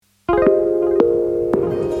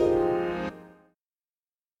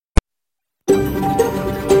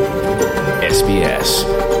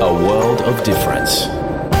of difference.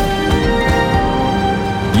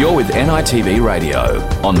 You're with NITV Radio,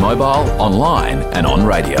 on mobile, online and on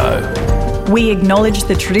radio. We acknowledge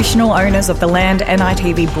the traditional owners of the land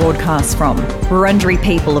NITV broadcasts from, Wurundjeri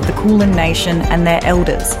people of the Kulin Nation and their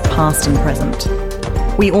elders, past and present.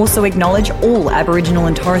 We also acknowledge all Aboriginal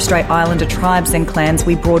and Torres Strait Islander tribes and clans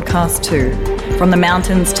we broadcast to, from the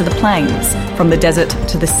mountains to the plains, from the desert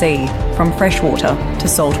to the sea, from freshwater to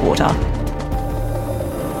saltwater.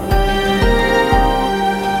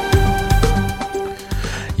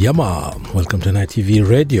 Yama, welcome to NITV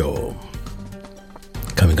Radio.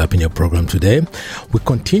 Coming up in your program today, we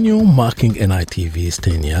continue marking NITV's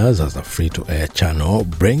 10 years as a free-to-air channel,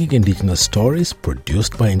 bringing Indigenous stories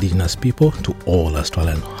produced by Indigenous people to all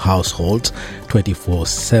Australian households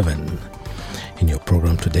 24/7. In your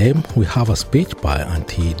program today, we have a speech by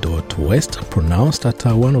Auntie Dot West, pronounced at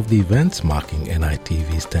one of the events marking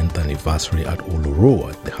NITV's 10th anniversary at Uluru,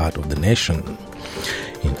 at the heart of the nation.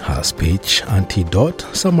 In her speech, Auntie Dot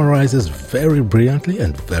summarizes very brilliantly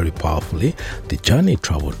and very powerfully the journey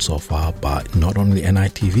travelled so far by not only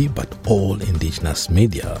NITV but all Indigenous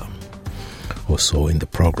media. Also in the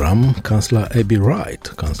program, Councillor Abby Wright,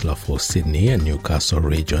 Councillor for Sydney and Newcastle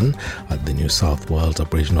region at the New South Wales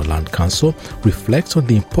Aboriginal Land Council, reflects on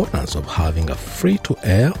the importance of having a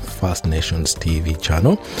free-to-air First Nations TV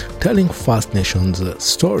channel telling First Nations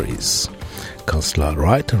stories. Councillor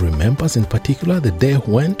Wright remembers in particular the day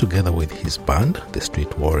when, together with his band, the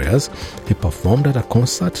Street Warriors, he performed at a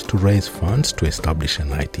concert to raise funds to establish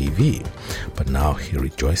an ITV. But now he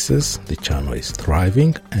rejoices the channel is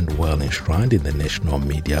thriving and well enshrined in the national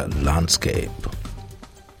media landscape.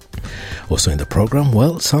 Also in the program,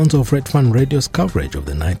 Sounds of Redfern Radio's coverage of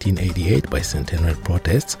the 1988 bicentennial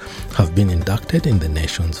protests have been inducted in the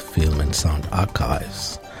nation's film and sound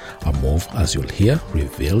archives. A move, as you'll hear,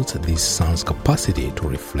 reveals this sound's capacity to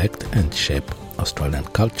reflect and shape Australian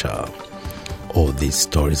culture. All these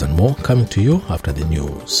stories and more coming to you after the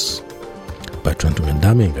news. Bertrand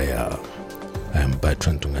Tungandame Ngaya. I am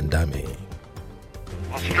Bertrand Tungandame.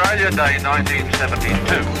 Australia Day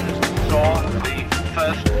 1972 saw the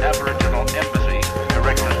first Aboriginal embassy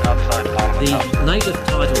erected outside Parliament House. The native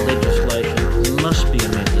title legislation must be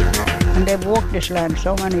amended. And they've walked this land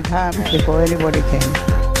so many times before anybody came.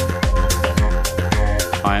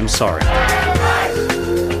 I am sorry.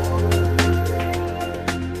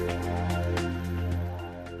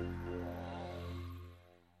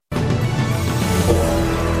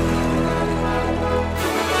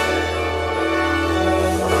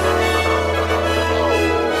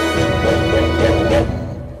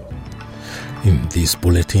 In this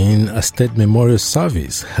bulletin, a state memorial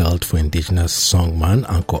service held for Indigenous songman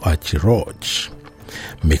Uncle Archie Roach.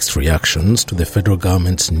 Mixed reactions to the federal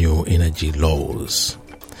government's new energy laws.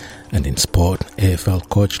 And in sport, AFL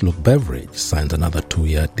coach Luke Beveridge signs another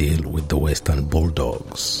 2-year deal with the Western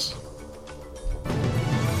Bulldogs.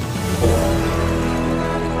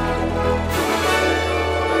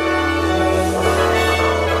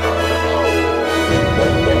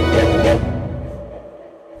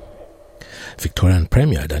 Victorian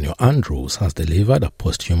Premier Daniel Andrews has delivered a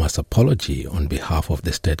posthumous apology on behalf of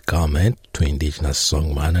the state government to Indigenous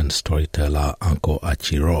songman and storyteller Uncle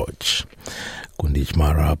Archie Roach.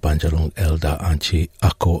 Gunditjmara Banjalung elder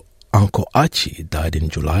Uncle Archie died in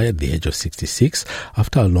July at the age of 66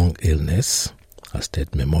 after a long illness. A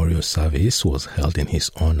state memorial service was held in his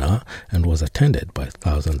honour and was attended by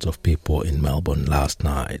thousands of people in Melbourne last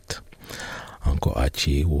night. Uncle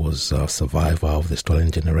Archie was a survivor of the stolen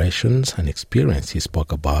generations, an experience he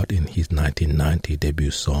spoke about in his 1990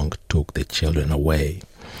 debut song Took the Children Away.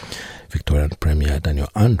 Victorian Premier Daniel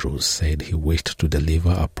Andrews said he wished to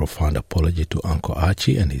deliver a profound apology to Uncle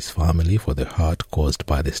Archie and his family for the hurt caused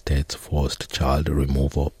by the state's forced child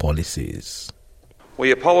removal policies.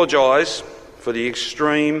 We apologise for the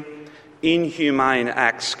extreme, inhumane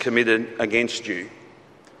acts committed against you,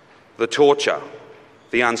 the torture,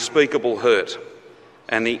 the unspeakable hurt,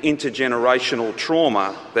 and the intergenerational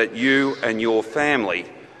trauma that you and your family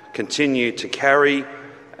continue to carry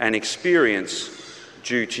and experience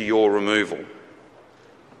due to your removal.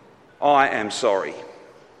 I am sorry.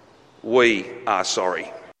 We are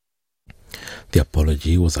sorry. The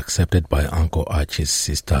apology was accepted by Uncle Archie's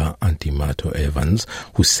sister, Auntie Mato Evans,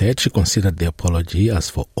 who said she considered the apology as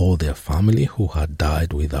for all their family who had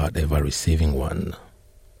died without ever receiving one.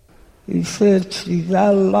 He searched his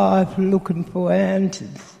whole life looking for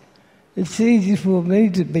answers. It's easy for me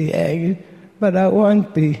to be angry, but I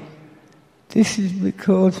won't be. This is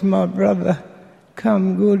because my brother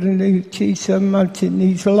come good and he achieved so much in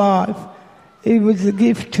his life. He was a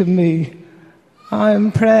gift to me. I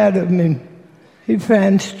am proud of him. he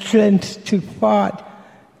found strength to fight,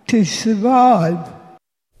 to survive.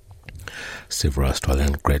 Several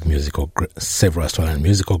Australian musical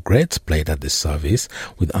greats played at the service,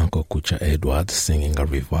 with Uncle Kutcha Edwards singing a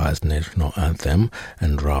revised national anthem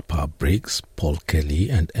and rapper Briggs, Paul Kelly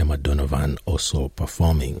and Emma Donovan also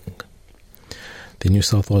performing. The New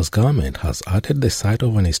South Wales government has added the site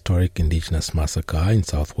of an historic Indigenous massacre in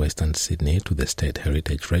southwestern Sydney to the State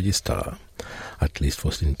Heritage Register. At least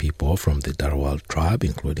 14 people from the Darawal tribe,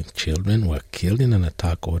 including children, were killed in an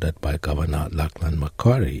attack ordered by Governor Lachlan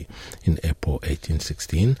Macquarie in April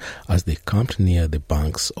 1816 as they camped near the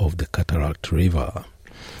banks of the Cataract River.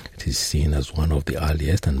 It is seen as one of the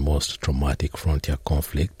earliest and most traumatic frontier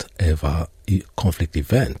conflict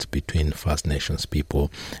events between First Nations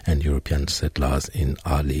people and European settlers in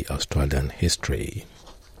early Australian history.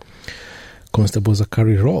 Constable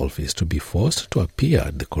Zachary Rolfe is to be forced to appear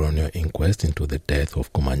at the coroner inquest into the death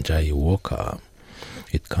of Kumanjayi Walker.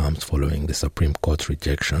 It comes following the Supreme Court's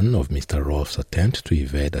rejection of Mr. Rolfe's attempt to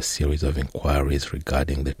evade a series of inquiries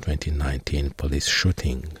regarding the 2019 police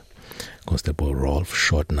shooting. Constable Rolfe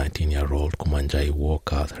shot 19-year-old Kumanjayi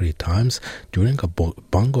Walker 3 times during a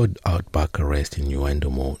bungled outback arrest in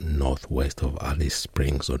Yuendumu, northwest of Alice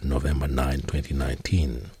Springs on November 9,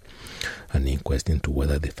 2019. An inquest into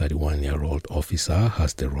whether the 31-year-old officer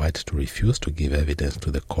has the right to refuse to give evidence to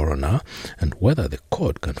the coroner and whether the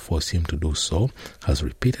court can force him to do so has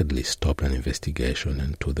repeatedly stopped an investigation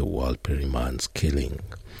into the Walpiri man's killing.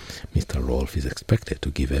 Mr. Rolfe is expected to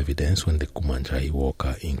give evidence when the Kumanjayi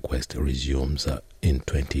Walker inquest resumes in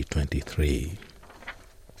 2023.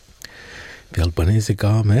 The Albanese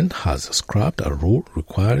government has scrapped a rule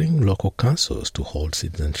requiring local councils to hold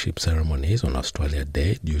citizenship ceremonies on Australia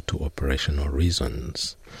Day due to operational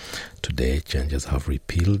reasons. Today, changes have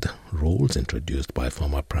repealed rules introduced by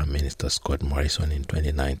former Prime Minister Scott Morrison in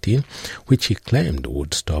 2019, which he claimed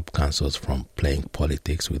would stop councils from playing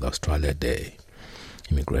politics with Australia Day.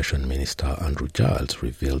 Immigration Minister Andrew Giles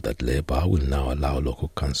revealed that Labor will now allow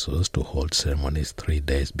local councils to hold ceremonies 3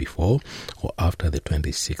 days before or after the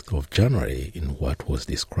 26th of January in what was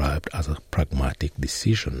described as a pragmatic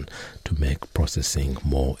decision to make processing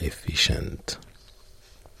more efficient.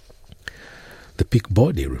 The peak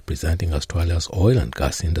body representing Australia's oil and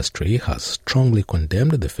gas industry has strongly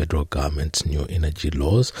condemned the federal government's new energy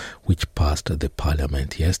laws, which passed the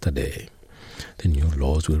parliament yesterday. The new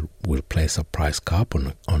laws will place a price cap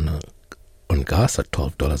on gas at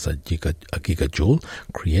 $12 a gigajoule,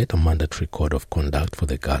 create a mandatory code of conduct for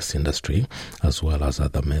the gas industry, as well as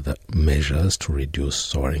other measures to reduce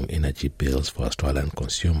soaring energy bills for Australian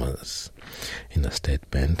consumers. In a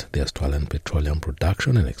statement, the Australian Petroleum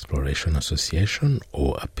Production and Exploration Association,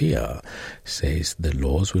 or APEA, says the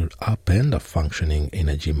laws will upend a functioning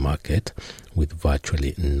energy market with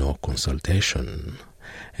virtually no consultation.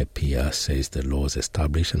 APEA says the laws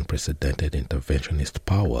establish unprecedented interventionist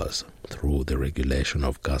powers through the regulation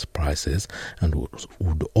of gas prices and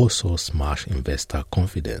would also smash investor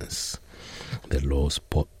confidence. The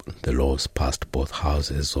laws passed both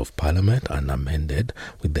houses of Parliament and amended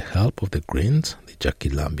with the help of the Greens, the Jackie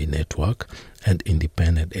Lambie Network, and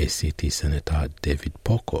independent ACT Senator David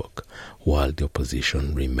Pocock, while the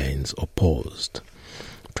opposition remains opposed.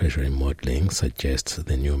 Treasury modelling suggests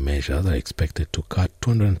the new measures are expected to cut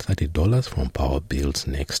 $230 from power bills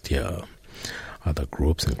next year. Other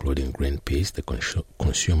groups, including Greenpeace, the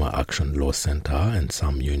Consumer Action Law Centre, and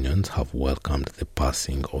some unions have welcomed the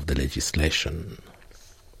passing of the legislation.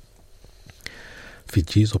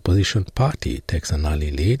 Fiji's opposition party takes an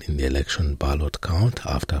early lead in the election ballot count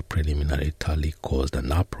after a preliminary tally caused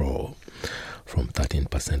an uproar. From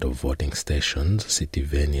 13% of voting stations,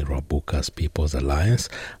 Sitiveni Rabuka's People's Alliance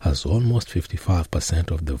has almost 55%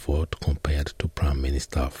 of the vote compared to Prime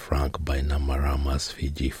Minister Frank Bainimarama's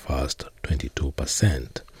Fiji First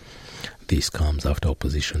 22%. This comes after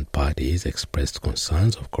opposition parties expressed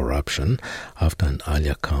concerns of corruption after an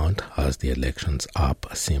earlier count as the elections app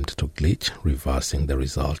seemed to glitch, reversing the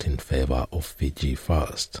result in favor of Fiji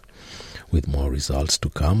First. With more results to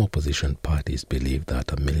come, opposition parties believe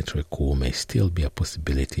that a military coup may still be a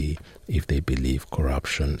possibility if they believe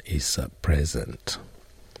corruption is present.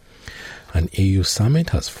 An EU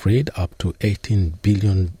summit has freed up to 18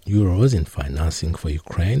 billion euros in financing for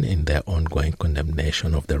Ukraine in their ongoing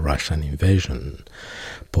condemnation of the Russian invasion.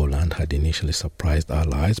 Poland had initially surprised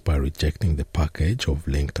allies by rejecting the package of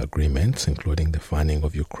linked agreements, including the funding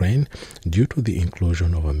of Ukraine, due to the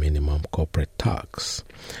inclusion of a minimum corporate tax.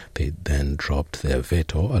 They then dropped their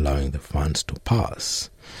veto, allowing the funds to pass.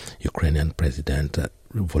 Ukrainian President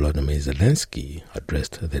Volodymyr Zelensky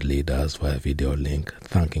addressed the leaders via video link,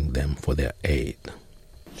 thanking them for their aid.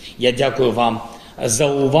 Я дякую вам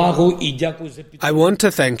I want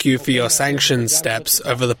to thank you for your sanctions steps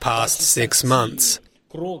over the past 6 months,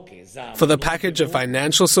 for the package of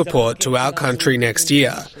financial support to our country next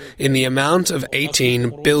year in the amount of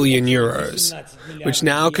 18 billion euros, which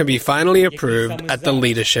now can be finally approved at the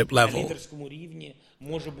leadership level.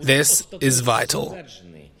 This is vital.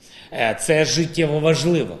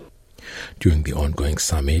 During the ongoing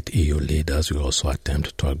summit, EU leaders will also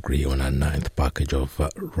attempt to agree on a 9th package of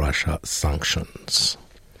Russia sanctions.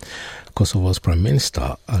 Kosovo's Prime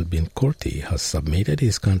Minister Albin Kurti has submitted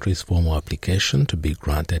his country's formal application to be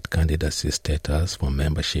granted candidacy status for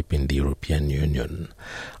membership in the European Union,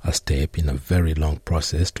 a step in a very long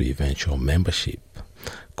process to eventual membership.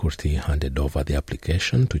 Kurti handed over the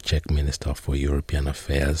application to Czech Minister for European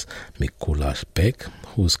Affairs Mikuláš Pek,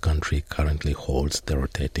 whose country currently holds the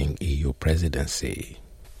rotating EU presidency.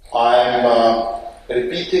 I'm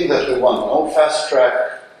repeating that we want no fast track,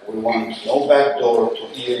 we want no backdoor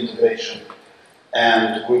to EU integration,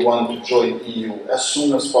 and we want to join EU as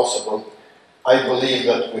soon as possible. I believe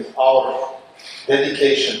that with our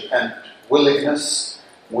dedication and willingness,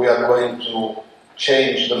 we are going to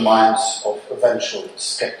change the minds of eventual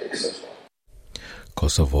skeptics as well.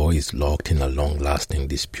 Kosovo is locked in a long-lasting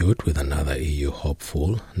dispute with another EU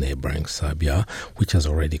hopeful, neighboring Serbia, which has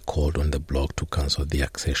already called on the bloc to cancel the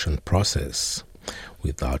accession process.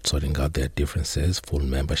 Without sorting out their differences, full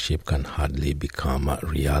membership can hardly become a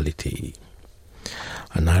reality.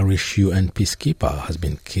 An Irish UN peacekeeper has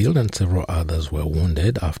been killed and several others were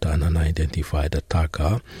wounded after unidentified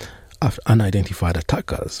attackers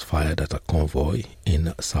fired at a convoy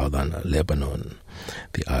in southern Lebanon.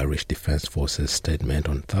 The Irish Defence Forces statement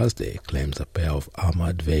on Thursday claims a pair of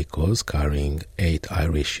armoured vehicles carrying 8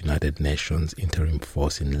 Irish United Nations Interim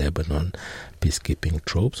Force in Lebanon peacekeeping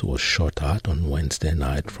troops was shot at on Wednesday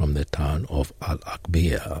night from the town of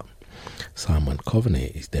Al-Akbir. Simon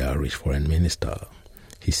Coveney is the Irish Foreign Minister.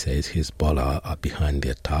 He says Hezbollah are behind the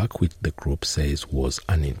attack, which the group says was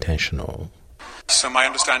unintentional. So my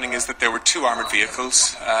understanding is that there were 2 armoured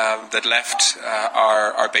vehicles that left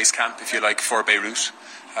our base camp, if you like, for Beirut.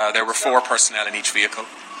 There were 4 personnel in each vehicle.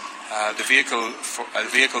 The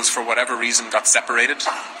vehicles, for whatever reason, got separated,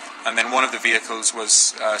 and then one of the vehicles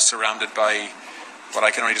was surrounded by what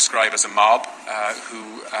I can only describe as a mob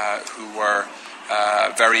who were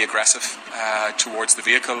very aggressive towards the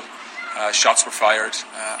vehicle. Shots were fired,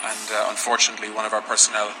 and unfortunately one of our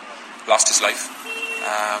personnel lost his life.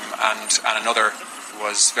 And another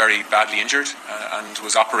was very badly injured and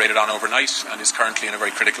was operated on overnight and is currently in a very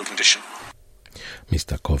critical condition.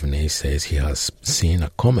 Mr. Coveney says he has seen a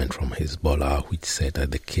comment from Hezbollah which said that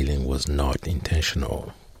the killing was not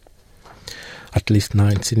intentional. At least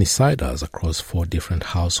 9 Sydneysiders across 4 different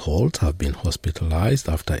households have been hospitalized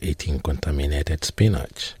after eating contaminated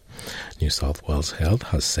spinach. New South Wales Health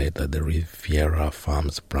has said that the Riviera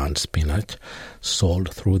Farms brand spinach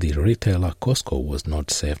sold through the retailer Costco was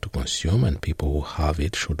not safe to consume and people who have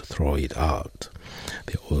it should throw it out.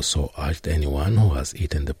 They also urged anyone who has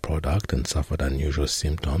eaten the product and suffered unusual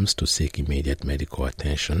symptoms to seek immediate medical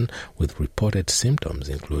attention with reported symptoms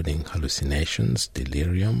including hallucinations,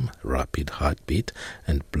 delirium, rapid heartbeat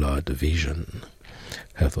and blurred vision.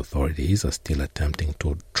 Health authorities are still attempting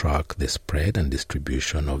to track the spread and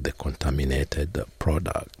distribution of the contaminated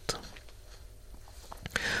product.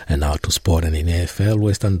 And now to sport, and in AFL,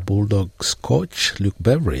 Western Bulldogs coach Luke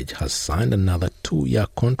Beveridge has signed another 2-year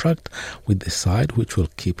contract with the side which will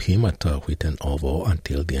keep him at Whitten Oval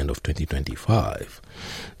until the end of 2025.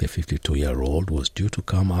 The 52-year-old was due to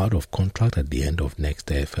come out of contract at the end of next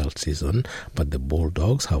AFL season, but the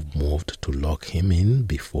Bulldogs have moved to lock him in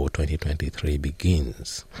before 2023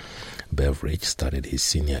 begins. Beveridge started his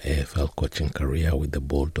senior AFL coaching career with the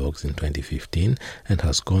Bulldogs in 2015 and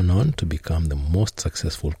has gone on to become the most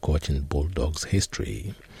successful coach in Bulldogs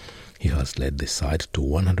history. He has led the side to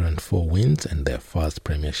 104 wins and their first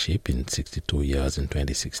premiership in 62 years in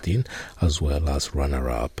 2016, as well as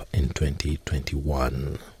runner-up in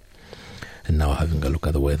 2021. And now having a look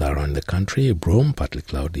at the weather around the country. Broome, partly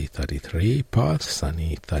cloudy 33, Perth,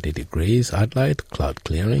 sunny 30 degrees, Adelaide, cloud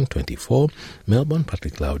clearing 24, Melbourne, partly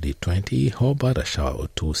cloudy 20, Hobart, a shower or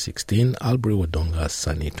 2 16, Albury, Wodonga,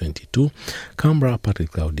 sunny 22, Canberra, partly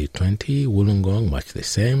cloudy 20, Wollongong, much the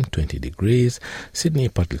same, 20 degrees, Sydney,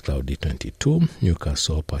 partly cloudy 22,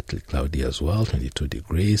 Newcastle, partly cloudy as well, 22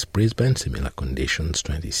 degrees, Brisbane, similar conditions,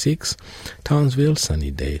 26, Townsville, sunny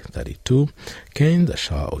day 32, Cairns, a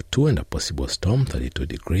shower or 2 and a possible storm 32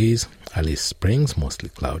 degrees, Alice Springs mostly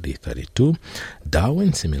cloudy 32,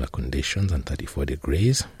 Darwin similar conditions and 34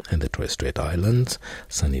 degrees, and the Torres Strait Islands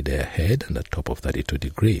sunny day ahead and a top of 32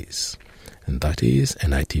 degrees. And that is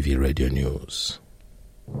NITV Radio News.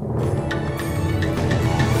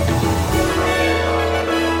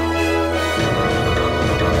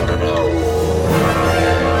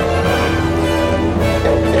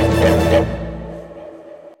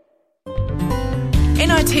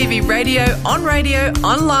 NITV Radio, on radio,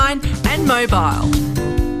 online and mobile.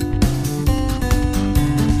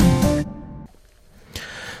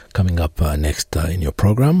 Coming up next in your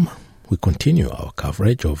program, we continue our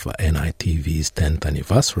coverage of NITV's 10th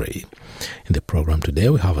anniversary. In the program today,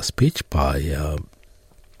 we have a speech by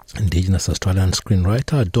Indigenous Australian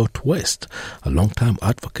screenwriter Dot West, a long-time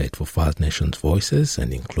advocate for First Nations voices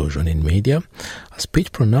and inclusion in media, a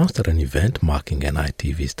speech pronounced at an event marking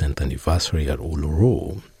NITV's 10th anniversary at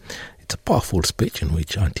Uluru. It's a powerful speech in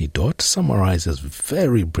which Auntie Dot summarizes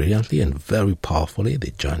very brilliantly and very powerfully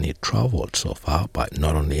the journey travelled so far by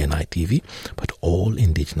not only NITV but all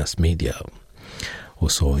Indigenous media.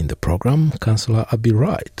 Also in the program, Councillor Abby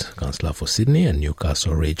Wright, Councillor for Sydney and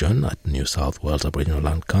Newcastle region at New South Wales Aboriginal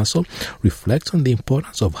Land Council, reflects on the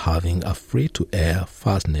importance of having a free-to-air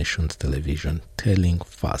First Nations television telling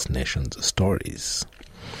First Nations stories.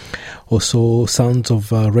 Also, sounds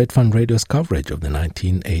of Red Fund Radio's coverage of the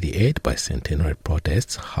 1988 bicentenary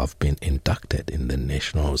protests have been inducted in the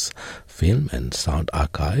National's Film and Sound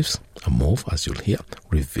Archives. A move, as you'll hear,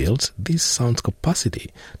 reveals this sound's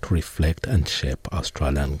capacity to reflect and shape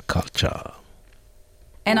Australian culture.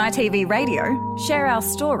 NITV Radio, share our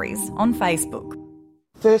stories on Facebook.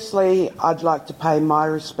 Firstly, I'd like to pay my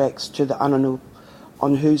respects to the Anangu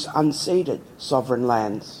on whose unceded sovereign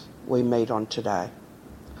lands we meet on today.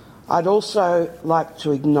 I'd also like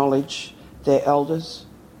to acknowledge their elders,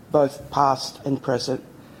 both past and present,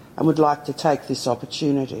 and would like to take this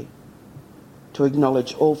opportunity to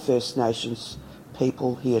acknowledge all First Nations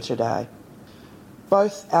people here today,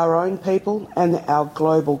 both our own people and our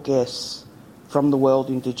global guests from the World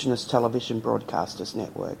Indigenous Television Broadcasters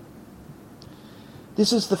Network.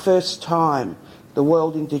 This is the first time the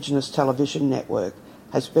World Indigenous Television Network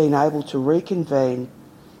has been able to reconvene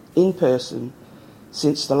in person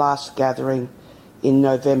since the last gathering in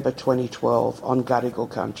November 2012 on Gadigal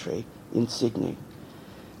country in Sydney.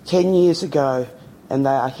 10 years ago, and they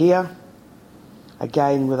are here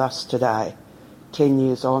again with us today, 10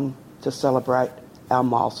 years on to celebrate our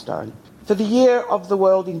milestone. For the year of the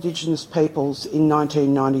World Indigenous Peoples in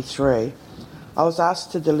 1993, I was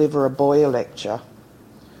asked to deliver a Boyer lecture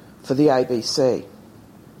for the ABC.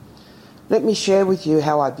 Let me share with you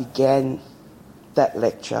how I began that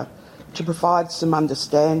lecture to provide some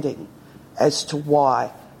understanding as to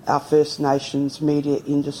why our First Nations media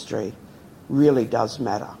industry really does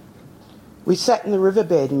matter. We sat in the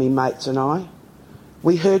riverbed, me mates and I.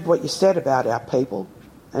 We heard what you said about our people,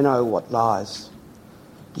 and oh, what lies.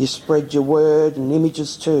 You spread your word and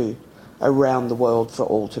images too around the world for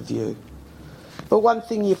all to view. But one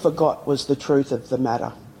thing you forgot was the truth of the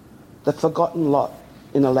matter, the forgotten lot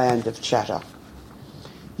in a land of chatter.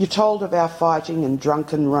 You told of our fighting and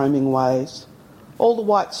drunken roaming ways, all the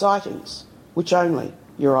white sightings which only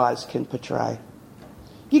your eyes can portray.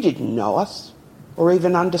 You didn't know us or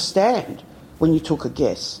even understand when you took a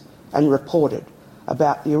guess and reported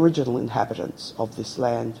about the original inhabitants of this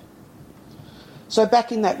land. So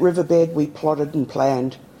back in that riverbed we plotted and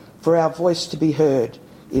planned for our voice to be heard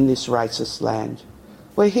in this racist land.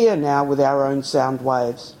 We're here now with our own sound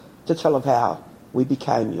waves to tell of how we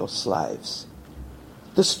became your slaves.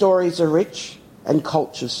 The stories are rich and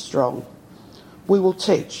culture's strong. We will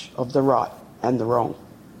teach of the right and the wrong.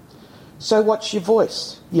 So what's your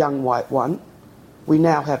voice, young white one? We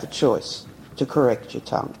now have a choice to correct your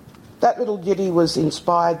tongue. That little ditty was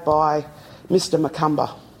inspired by Mr. Macumba,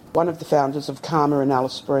 one of the founders of Karma in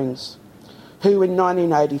Alice Springs, who in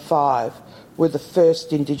 1985 were the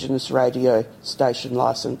first Indigenous radio station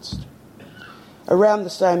licensed. Around the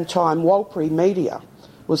same time, Warlpiri Media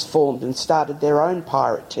was formed and started their own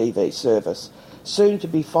pirate TV service, soon to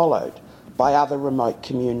be followed by other remote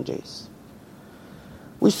communities.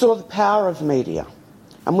 We saw the power of media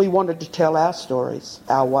and we wanted to tell our stories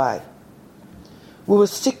our way. We were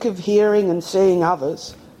sick of hearing and seeing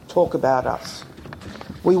others talk about us.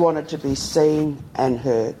 We wanted to be seen and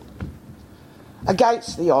heard.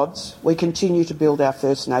 Against the odds, we continue to build our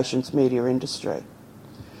First Nations media industry.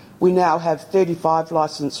 We now have 35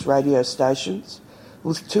 licensed radio stations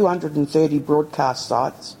with 230 broadcast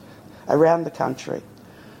sites around the country,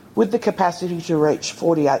 with the capacity to reach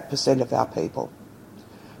 48% of our people.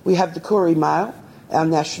 We have the Koori Mail, our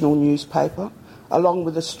national newspaper, along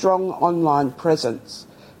with a strong online presence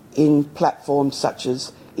in platforms such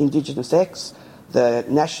as Indigenous X, the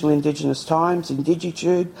National Indigenous Times,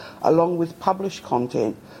 Indigitube, along with published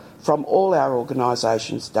content from all our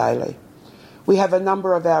organisations daily. We have a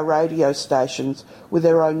number of our radio stations with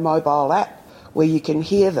their own mobile app where you can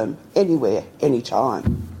hear them anywhere,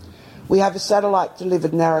 anytime. We have a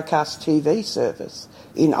satellite-delivered narrowcast TV service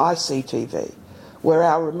in ICTV, where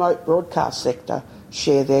our remote broadcast sector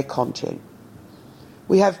share their content.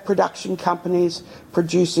 We have production companies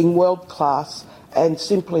producing world-class and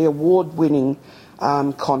simply award-winning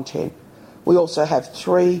content. We also have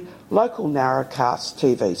 3 local narrowcast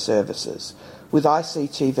TV services with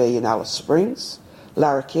ICTV in Alice Springs,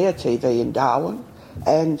 Larrakia TV in Darwin,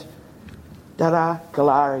 and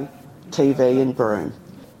Galari TV in Broome.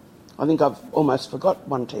 I think I've almost forgot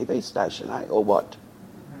one TV station, or what?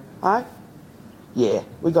 Yeah,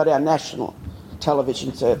 we got our national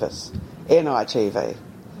television service, NITV.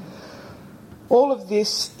 All of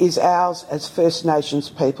this is ours as First Nations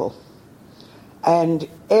people. And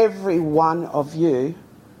every one of you,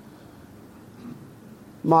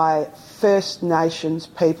 my First Nations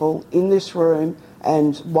people in this room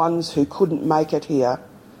and ones who couldn't make it here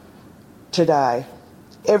today,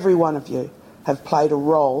 every one of you have played a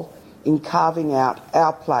role in carving out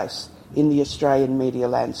our place in the Australian media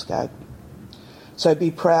landscape. So be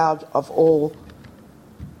proud of all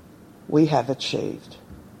we have achieved,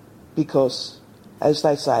 because, as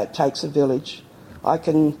they say, it takes a village. I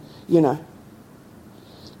can, Mr.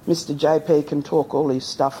 JP can talk all his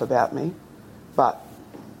stuff about me, but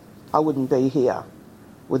I wouldn't be here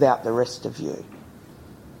without the rest of you.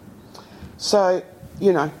 So,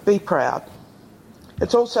 be proud.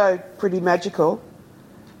 It's also pretty magical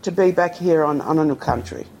to be back here on Anangu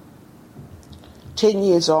country. 10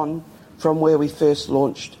 years on from where we first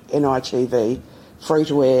launched NITV, free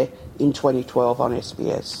to air in 2012 on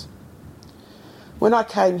SBS. When I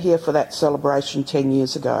came here for that celebration 10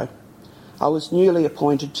 years ago, I was newly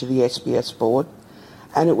appointed to the SBS board,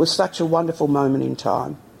 and it was such a wonderful moment in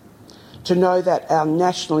time to know that our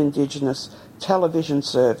national Indigenous television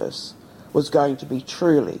service was going to be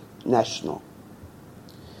truly national.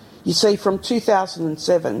 You see, from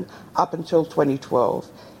 2007 up until 2012,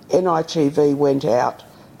 NITV went out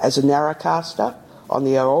as a narrowcaster on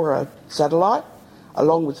the Aurora satellite,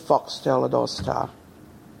 along with Foxtel and Austar.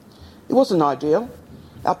 It wasn't ideal.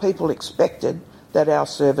 Our people expected that our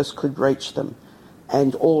service could reach them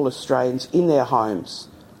and all Australians in their homes,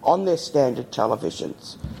 on their standard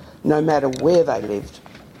televisions, no matter where they lived.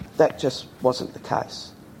 That just wasn't the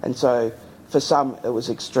case. And so, for some, it was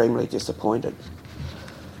extremely disappointing.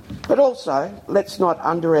 But also, let's not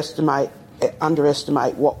underestimate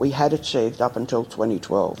what we had achieved up until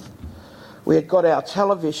 2012. We had got our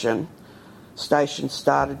television station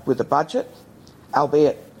started with a budget,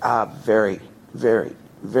 albeit a very, very,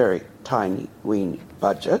 very tiny, weeny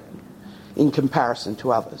budget in comparison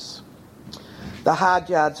to others. The hard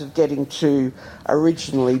yards of getting to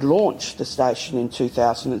originally launch the station in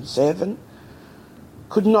 2007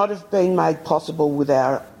 could not have been made possible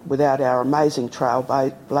without our amazing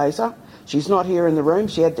trailblazer. She's not here in the room.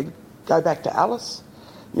 She had to go back to Alice,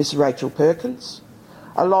 Miss Rachel Perkins,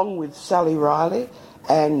 along with Sally Riley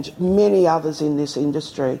and many others in this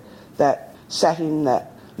industry that sat in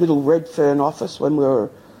that little Redfern office when we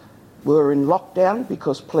were in lockdown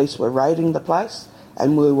because police were raiding the place,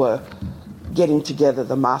 and we were getting together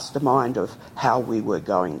the mastermind of how we were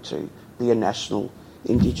going to be a national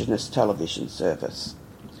Indigenous television service.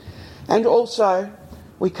 And also,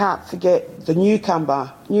 we can't forget the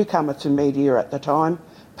newcomer to media at the time,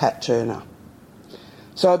 Pat Turner.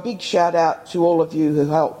 So a big shout out to all of you who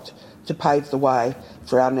helped to pave the way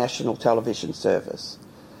for our national television service.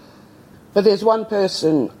 But there's one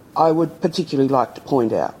person I would particularly like to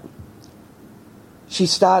point out. She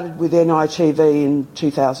started with NITV in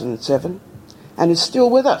 2007 and is still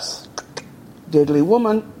with us, deadly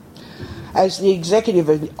woman, as the executive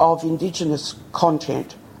of Indigenous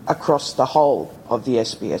content across the whole of the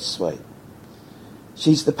SBS suite.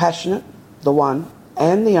 She's the passionate, the one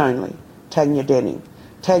and the only Tanya Denning.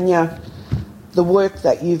 Tanya, the work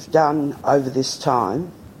that you've done over this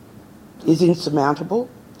time is insurmountable.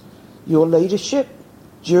 Your leadership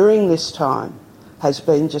during this time has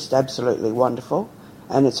been just absolutely wonderful,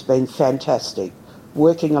 and it's been fantastic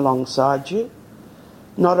working alongside you,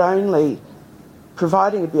 not only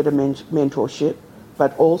providing a bit of mentorship,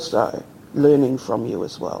 but also learning from you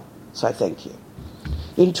as well. So thank you.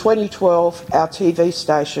 In 2012, our TV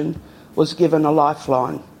station was given a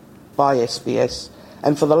lifeline by SBS,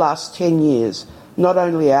 and for the last 10 years, not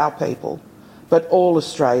only our people, but all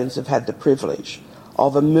Australians have had the privilege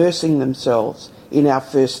of immersing themselves in our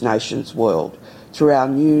First Nations world through our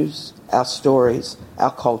news, our stories,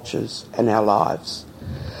 our cultures and our lives.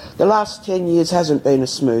 The last 10 years hasn't been a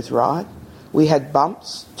smooth ride. We had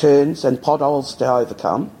bumps, turns and potholes to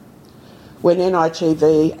overcome. when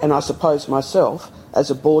NITV, and I suppose myself as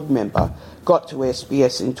a board member, got to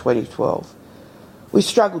SBS in 2012, we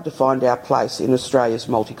struggled to find our place in Australia's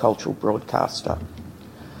multicultural broadcaster.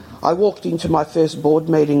 I walked into my first board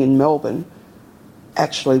meeting in Melbourne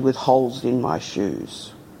actually with holes in my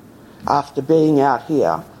shoes, after being out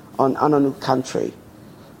here on Unanuk country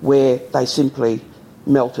where they simply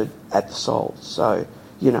melted at the soles. So,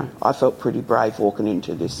 I felt pretty brave walking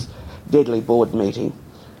into this deadly board meeting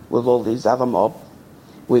with all these other mob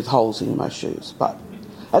with holes in my shoes. But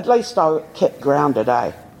at least I kept grounded,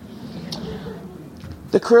 eh?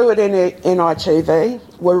 The crew at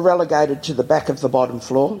NITV were relegated to the back of the bottom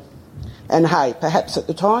floor, and hey, perhaps at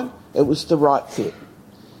the time it was the right fit.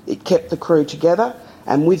 It kept the crew together,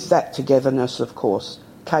 and with that togetherness, of course,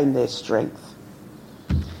 came their strength.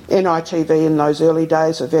 NITV in those early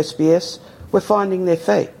days of SBS were finding their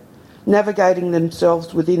feet, navigating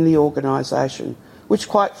themselves within the organisation, which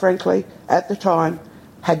quite frankly, at the time,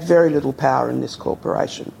 had very little power in this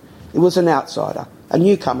corporation. It was an outsider, a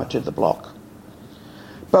newcomer to the block.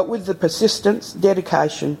 But with the persistence,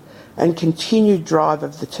 dedication and continued drive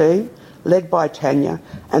of the team, led by Tanya,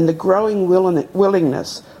 and the growing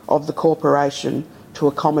willingness of the corporation to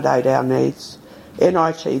accommodate our needs,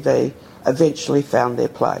 NITV eventually found their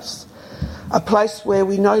place. A place where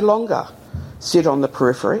we no longer sit on the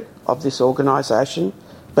periphery of this organisation,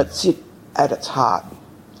 but sit at its heart,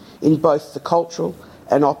 in both the cultural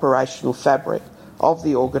and operational fabric of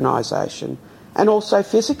the organisation, and also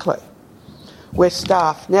physically, where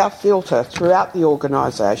staff now filter throughout the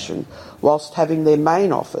organisation whilst having their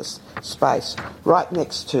main office space right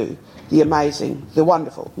next to the amazing, the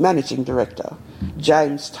wonderful Managing Director,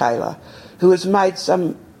 James Taylor, who has made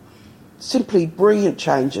some simply brilliant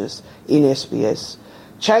changes in SBS,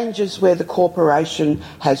 changes where the corporation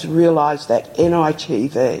has realised that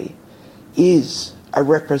NITV is a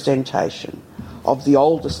representation of the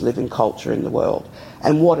oldest living culture in the world,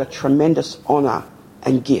 and what a tremendous honour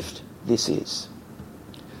and gift this is.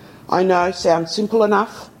 I know, sounds simple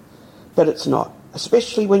enough, but it's not,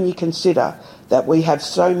 especially when you consider that we have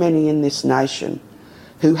so many in this nation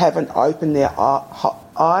who haven't opened their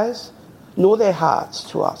eyes nor their hearts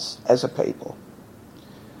to us as a people,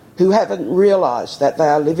 who haven't realised that they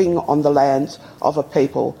are living on the lands of a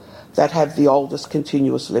people that have the oldest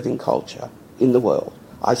continuous living culture in the world.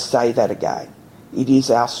 I say that again. It is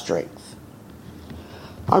our strength.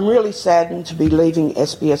 I'm really saddened to be leaving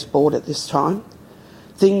SBS board at this time.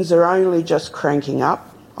 Things are only just cranking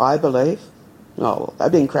up, I believe. Oh,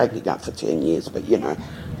 they've been cranking up for 10 years, but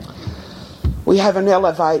We have an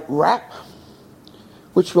Elevate wrap,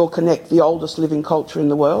 which will connect the oldest living culture in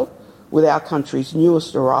the world with our country's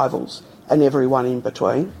newest arrivals and everyone in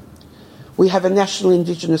between. We have a national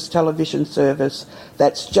Indigenous television service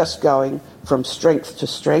that's just going from strength to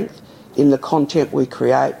strength in the content we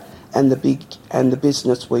create and the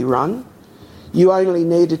business we run. You only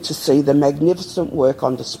needed to see the magnificent work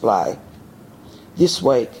on display this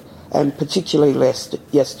week, and particularly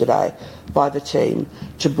yesterday, by the team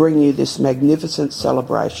to bring you this magnificent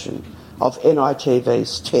celebration of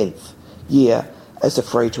NITV's 10th year as a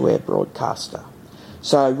free-to-air broadcaster.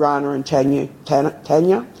 So Rana and Tanya,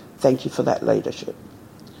 thank you for that leadership.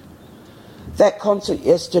 That concert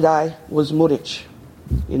yesterday was Mudich.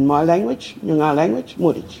 In my language, Noongar language,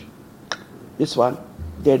 Mudich. This one,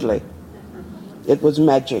 deadly. It was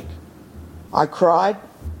magic. I cried,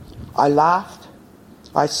 I laughed,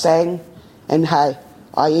 I sang, and hey,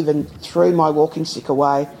 I even threw my walking stick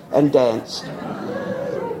away and danced.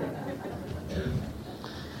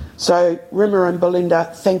 So, Rimmer and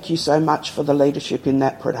Belinda, thank you so much for the leadership in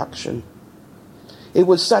that production. It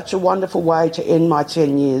was such a wonderful way to end my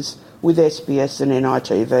 10 years with SBS and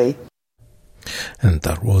NITV. And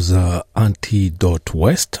that was Auntie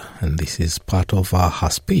West, and this is part of her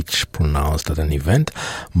speech pronounced at an event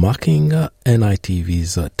marking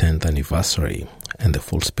NITV's 10th anniversary. And the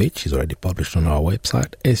full speech is already published on our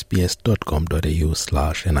website,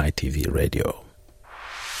 sbs.com.au/NITV Radio.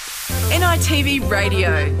 NITV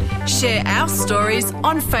Radio. Share our stories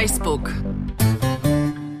on Facebook.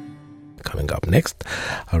 Coming up next,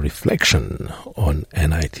 a reflection on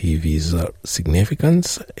NITV's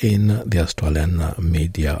significance in the Australian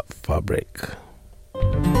media fabric.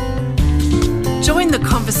 Join the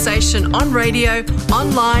conversation on radio,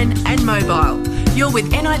 online and mobile. You're with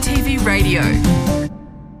NITV Radio.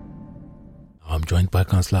 I'm joined by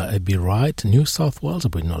Councillor Abby Wright, New South Wales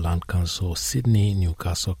Aboriginal Land Council, Sydney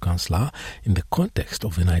Newcastle Councillor, in the context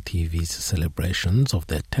of NITV's celebrations of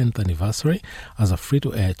their 10th anniversary as a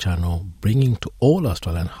free-to-air channel bringing to all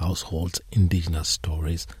Australian households Indigenous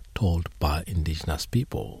stories told by Indigenous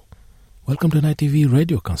people. Welcome to NITV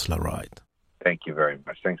Radio, Councillor Wright. Thank you very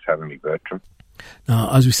much. Thanks for having me, Bertram. Now,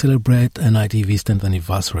 as we celebrate NITV's 10th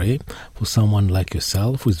anniversary, for someone like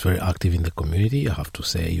yourself who is very active in the community, I have to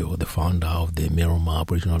say you're the founder of the Mirrama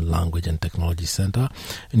Aboriginal Language and Technology Centre,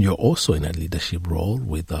 and you're also in a leadership role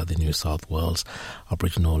with the New South Wales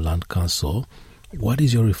Aboriginal Land Council. What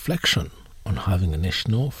is your reflection on having a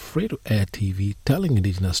national free-to-air TV telling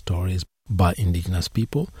Indigenous stories by Indigenous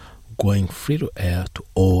people, going free-to-air to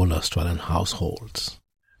all Australian households?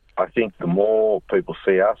 I think the more people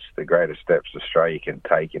see us, the greater steps Australia can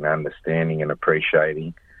take in understanding and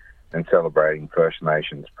appreciating and celebrating First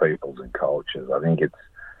Nations peoples and cultures. I think it's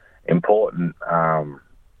important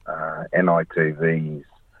NITV's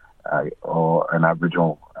or an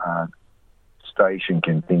Aboriginal station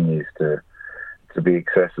continues to be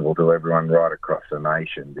accessible to everyone right across the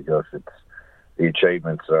nation, because the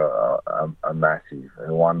achievements are massive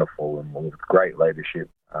and wonderful, and with great leadership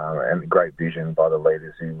and great vision by the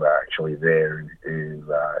leaders who are actually there, who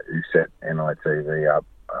set NITV up.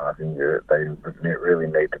 I think they really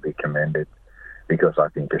need to be commended, because I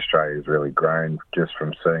think Australia's really grown just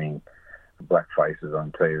from seeing black faces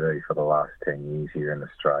on TV for the last 10 years here in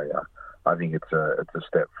Australia. I think it's a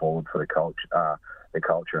step forward for the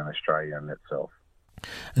culture in Australia in itself.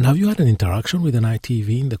 And have you had an interaction with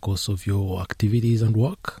NITV in the course of your activities and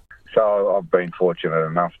work? So I've been fortunate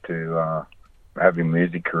enough to have a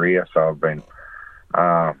music career. So I've been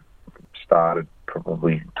started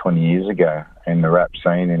probably 20 years ago in the rap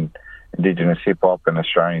scene in Indigenous hip-hop and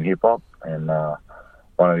Australian hip-hop, and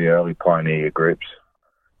one of the early pioneer groups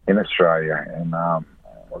in Australia. And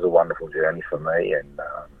it was a wonderful journey for me, and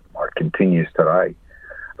it continues today.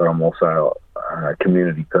 But I'm also a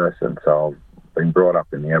community person, so I've been brought up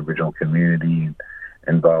in the Aboriginal community and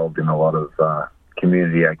involved in a lot of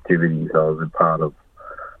community activities. I was a part of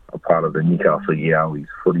the Newcastle Yowies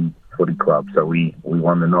footy club, so we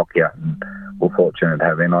won the knockout, and we're fortunate to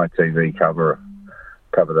have NITV cover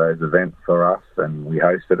those events for us, and we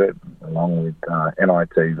hosted it along with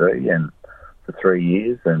NITV and for 3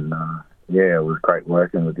 years, and it was great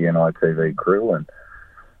working with the NITV crew, and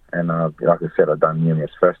like I said, I've done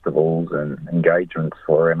numerous festivals and engagements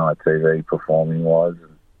for NITV performing-wise.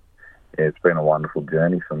 It's been a wonderful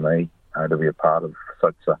journey for me to be a part of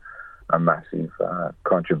such a massive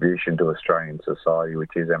contribution to Australian society,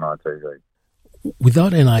 which is NITV.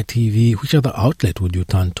 Without NITV, which other outlet would you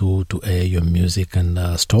turn to air your music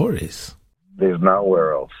and stories? There's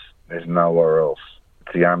nowhere else. It's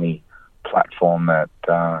the only platform that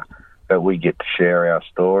we get to share our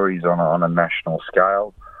stories on a national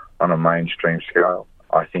scale, on a mainstream scale.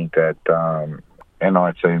 I think that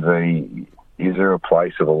NITV is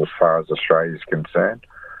irreplaceable as far as Australia is concerned,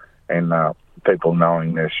 and people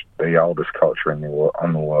knowing the oldest culture in the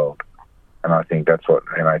world. And I think that's what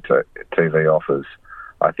NITV offers.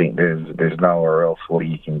 I think there's nowhere else where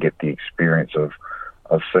you can get the experience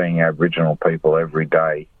of seeing Aboriginal people every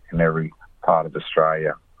day in every part of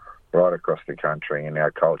Australia, right across the country, and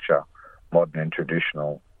our culture, modern and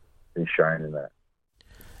traditional, is shown in that.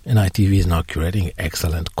 NITV is now curating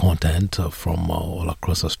excellent content from all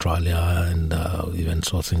across Australia, and even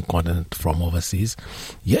sourcing content from overseas.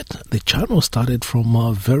 Yet the channel started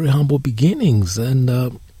from very humble beginnings. And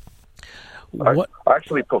I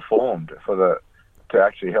actually performed to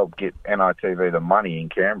actually help get NITV the money in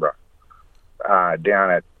Canberra, down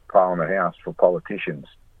at Parliament House for politicians.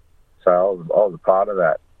 So I was a part of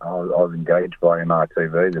that. I was engaged by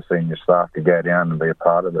NITV, the senior staff, to go down and be a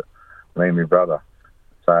part of it, me and my brother.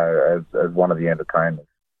 So as one of the entertainers.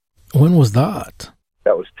 When was that?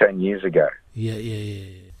 That was 10 years ago. Yeah.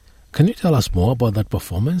 Can you tell us more about that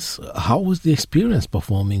performance? How was the experience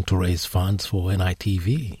performing to raise funds for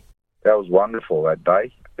NITV? That was wonderful that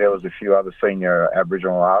day. There was a few other senior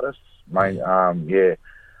Aboriginal artists,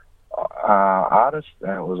 artists,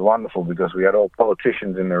 and it was wonderful because we had all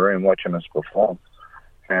politicians in the room watching us perform.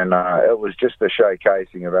 And it was just a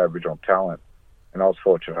showcasing of Aboriginal talent, and I was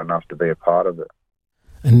fortunate enough to be a part of it.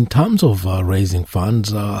 In terms of raising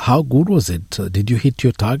funds, how good was it? Did you hit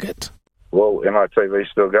your target? Well,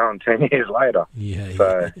 NITV's still going 10 years later. We hit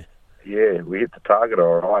the target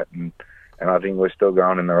all right, and I think we're still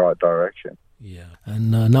going in the right direction. Yeah.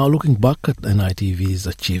 And now looking back at NITV's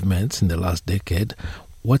achievements in the last decade,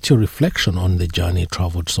 what's your reflection on the journey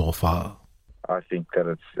travelled so far? I think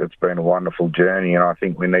that it's been a wonderful journey, and I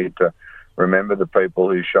think we need to remember the people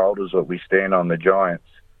whose shoulders that we stand on, the giants,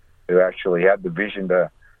 who actually had the vision to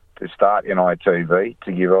start NITV,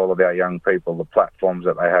 to give all of our young people the platforms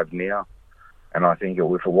that they have now. And I think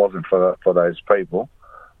if it wasn't for those people,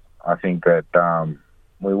 I think that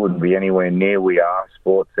we wouldn't be anywhere near we are,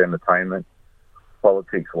 sports, entertainment,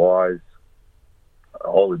 politics-wise,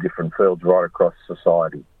 all the different fields right across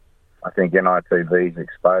society. I think NITV's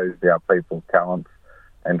exposed our people's talents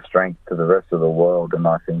and strength to the rest of the world, and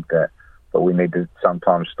I think that we need to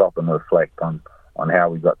sometimes stop and reflect on how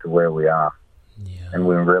we got to where we are. Yeah. And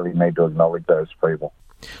we really need to acknowledge those people.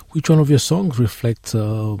 Which one of your songs reflects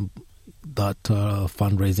that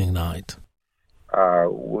fundraising night?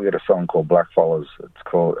 We got a song called Blackfellas. It's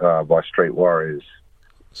called by Street Warriors.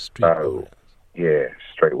 Yeah,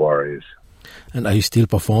 Street Warriors. And are you still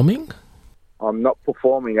performing? I'm not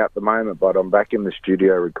performing at the moment, but I'm back in the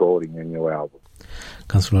studio recording a new album.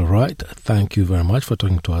 Councillor Wright, thank you very much for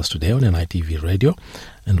talking to us today on NITV Radio,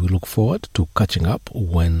 and we look forward to catching up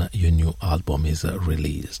when your new album is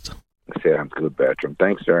released. Sounds good, Bertram.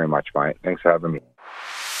 Thanks very much, mate. Thanks for having me.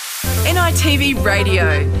 NITV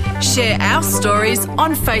Radio. Share our stories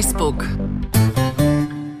on Facebook.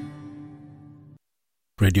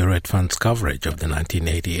 Radio Red Fund's coverage of the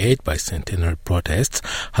 1988 bicentennial protests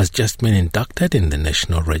has just been inducted in the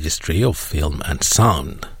National Registry of Film and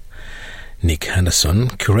Sound. Nick Henderson,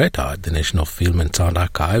 curator at the National Film and Sound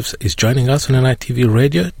Archives, is joining us on NITV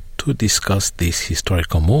Radio to discuss this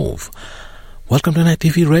historical move. Welcome to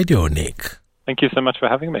NITV Radio, Nick. Thank you so much for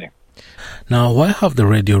having me. Now, why have the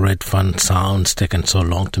Radio Red Fund sounds taken so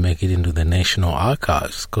long to make it into the National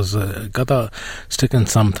Archives? Because it's taken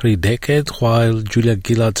some 3 decades, while Julia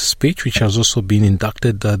Gillard's speech, which has also been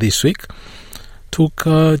inducted this week, took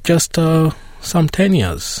just some 10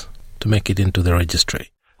 years to make it into the registry.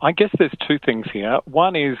 I guess there's 2 things here.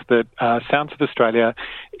 One is that Sounds of Australia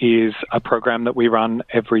is a program that we run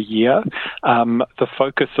every year. The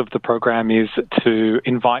focus of the program is to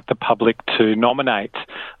invite the public to nominate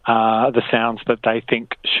the sounds that they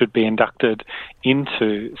think should be inducted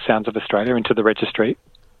into Sounds of Australia, into the registry.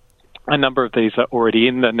 A number of these are already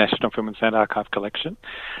in the National Film and Sound Archive collection,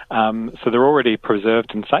 so they're already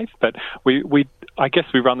preserved and safe, but I guess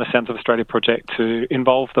we run the Sounds of Australia project to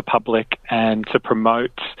involve the public and to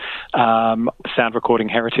promote sound recording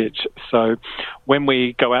heritage. So when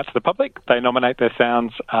we go out to the public, they nominate their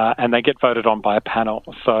sounds and they get voted on by a panel.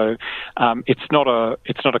 So it's not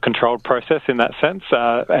a controlled process in that sense,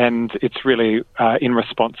 and it's really in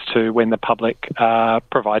response to when the public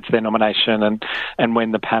provides their nomination and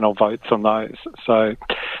when the panel votes on those. So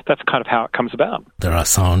that's kind of how it comes about. There are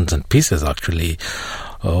sounds and pieces actually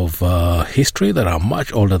of history that are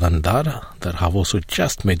much older than that have also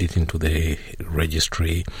just made it into the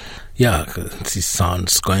registry. Yeah, these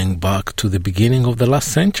sounds going back to the beginning of the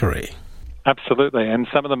last century. Absolutely, and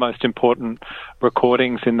some of the most important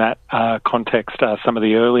recordings in that context are some of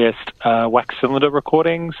the earliest wax cylinder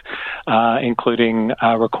recordings, including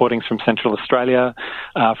recordings from Central Australia,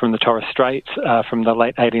 from the Torres Strait, from the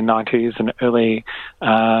late 1890s and early,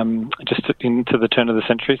 just into the turn of the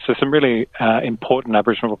century. So some really important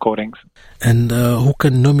Aboriginal recordings. And who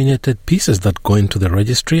can nominate pieces that go into the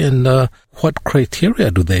registry, and what criteria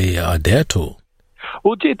do they adhere to?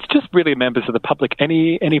 Well, it's just really members of the public.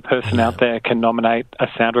 Any person out there can nominate a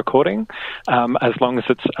sound recording as long as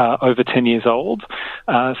it's over 10 years old.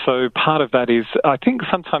 So part of that is, I think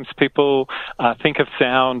sometimes people think of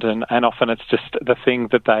sound and often it's just the thing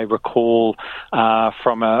that they recall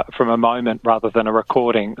from a moment rather than a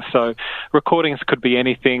recording. So recordings could be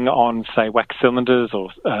anything on, say, wax cylinders or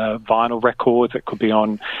vinyl records. It could be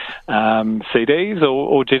on CDs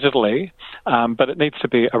or digitally, but it needs to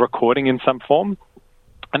be a recording in some form.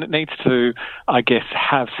 And it needs to, I guess,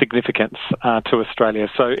 have significance to Australia.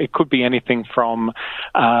 So it could be anything from,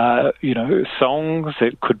 songs.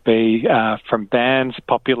 It could be from bands,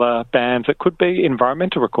 popular bands. It could be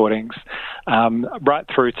environmental recordings, right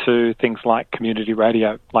through to things like community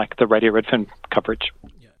radio, like the Radio Red Fund coverage.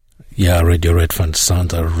 Yeah, Radio Red Fund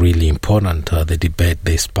sounds are really important. The debate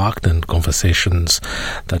they sparked and conversations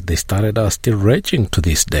that they started are still raging to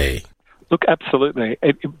this day. Look, absolutely.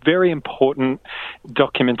 Very important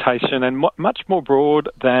documentation and much more broad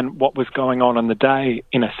than what was going on the day,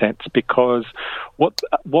 in a sense, because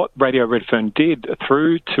what Radio Red Fern did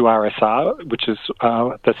through 2RSR, which is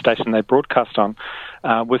the station they broadcast on,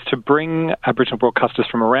 was to bring Aboriginal broadcasters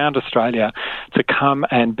from around Australia to come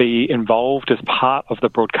and be involved as part of the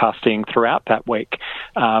broadcasting throughout that week,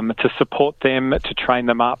 to support them, to train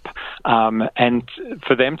them up, and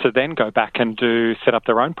for them to then go back and set up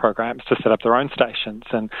their own programs, to set up their own stations.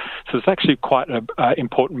 And so it's actually quite an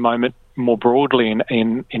important moment more broadly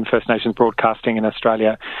in First Nations broadcasting in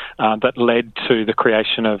Australia that led to the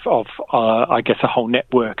creation of I guess, a whole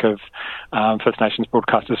network of First Nations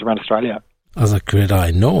broadcasters around Australia. As a curator,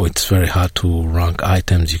 I know it's very hard to rank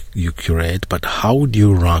items you curate, but how do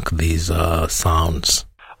you rank these sounds?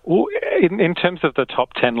 Well, in terms of the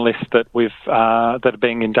top 10 lists that that are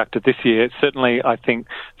being inducted this year, certainly I think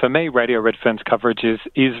for me Radio Redfern's coverage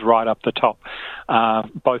is right up the top,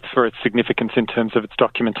 both for its significance in terms of its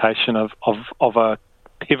documentation of a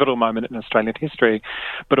pivotal moment in Australian history,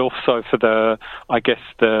 but also for the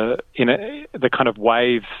kind of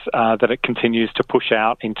waves that it continues to push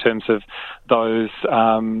out in terms of those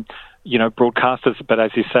broadcasters, but as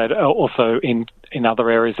you said, also in other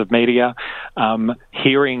areas of media,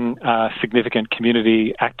 hearing significant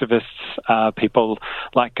community activists, people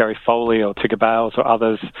like Gary Foley or Tigger Bales or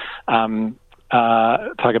others,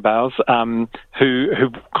 Tiger Bales, who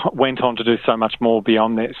went on to do so much more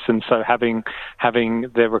beyond this, and so having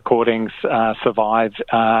their recordings survive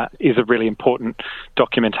is a really important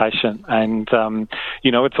documentation. And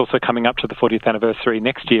it's also coming up to the 40th anniversary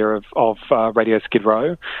next year of Radio Skid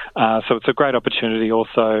Row, so it's a great opportunity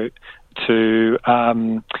also to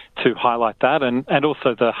highlight that, and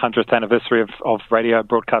also the 100th anniversary of radio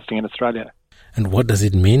broadcasting in Australia. And what does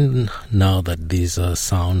it mean now that these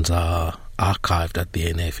sounds are archived at the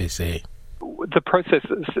NFSA? The process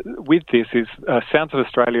with this is Sounds of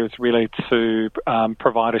Australia is really to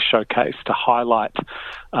provide a showcase to highlight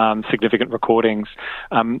significant recordings.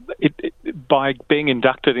 By being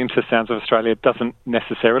inducted into Sounds of Australia doesn't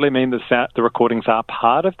necessarily mean the recordings are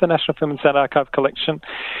part of the National Film and Sound Archive collection.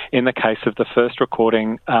 In the case of the first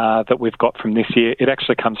recording that we've got from this year, it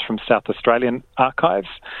actually comes from South Australian archives.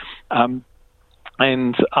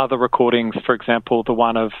 And other recordings, for example, the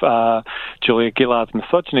one of Julia Gillard's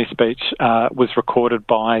misogyny speech was recorded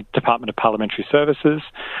by Department of Parliamentary Services,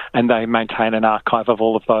 and they maintain an archive of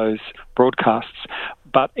all of those broadcasts.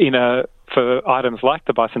 But for items like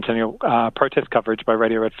the bicentennial protest coverage by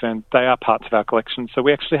Radio Redfern, they are parts of our collection. So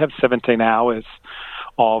we actually have 17 hours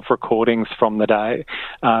of recordings from the day.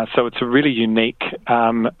 So it's a really unique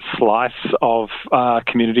slice of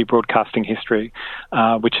community broadcasting history,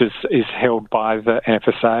 which is held by the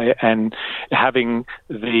NFSA, and having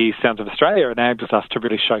the Sounds of Australia enables us to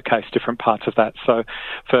really showcase different parts of that. So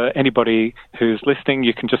for anybody who's listening,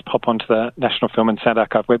 you can just pop onto the National Film and Sound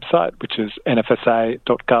Archive website, which is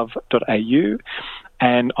nfsa.gov.au.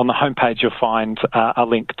 And on the homepage, you'll find a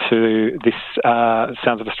link to this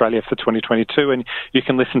Sounds of Australia for 2022, and you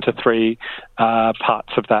can listen to 3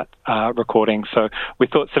 parts of that recording. So we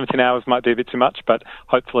thought 17 hours might be a bit too much, but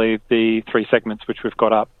hopefully the 3 segments which we've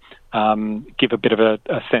got up give a bit of a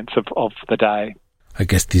sense of the day. I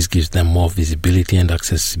guess this gives them more visibility and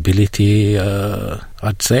accessibility,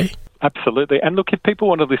 I'd say. Absolutely. And look, if people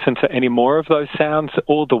want to listen to any more of those sounds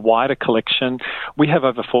or the wider collection, we have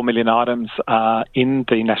over 4 million items in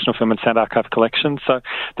the National Film and Sound Archive collection. So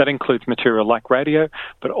that includes material like radio,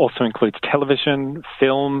 but also includes television,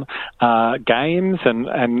 film, games,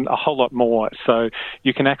 and a whole lot more. So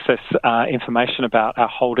you can access information about our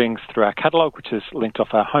holdings through our catalogue, which is linked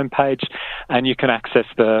off our homepage, and you can access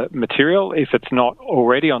the material, if it's not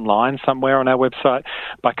already online somewhere on our website,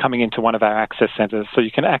 by coming into one of our access centres. So you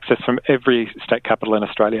can access from every state capital in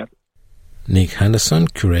Australia. Nick Henderson,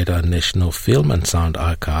 Curator, National Film and Sound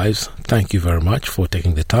Archives, thank you very much for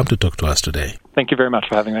taking the time to talk to us today. Thank you very much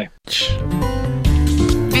for having me.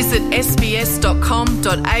 Visit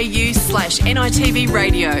sbs.com.au/NITV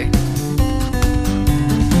radio.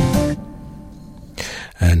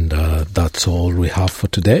 And that's all we have for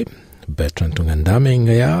today. Bertrand Tungandame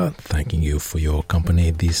Ngaya, thanking you for your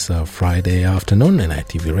company this Friday afternoon.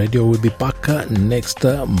 NITV Radio will be back next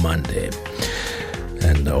Monday.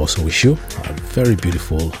 And I also wish you a very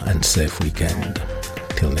beautiful and safe weekend.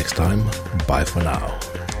 Till next time, bye for now.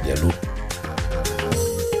 Yalu.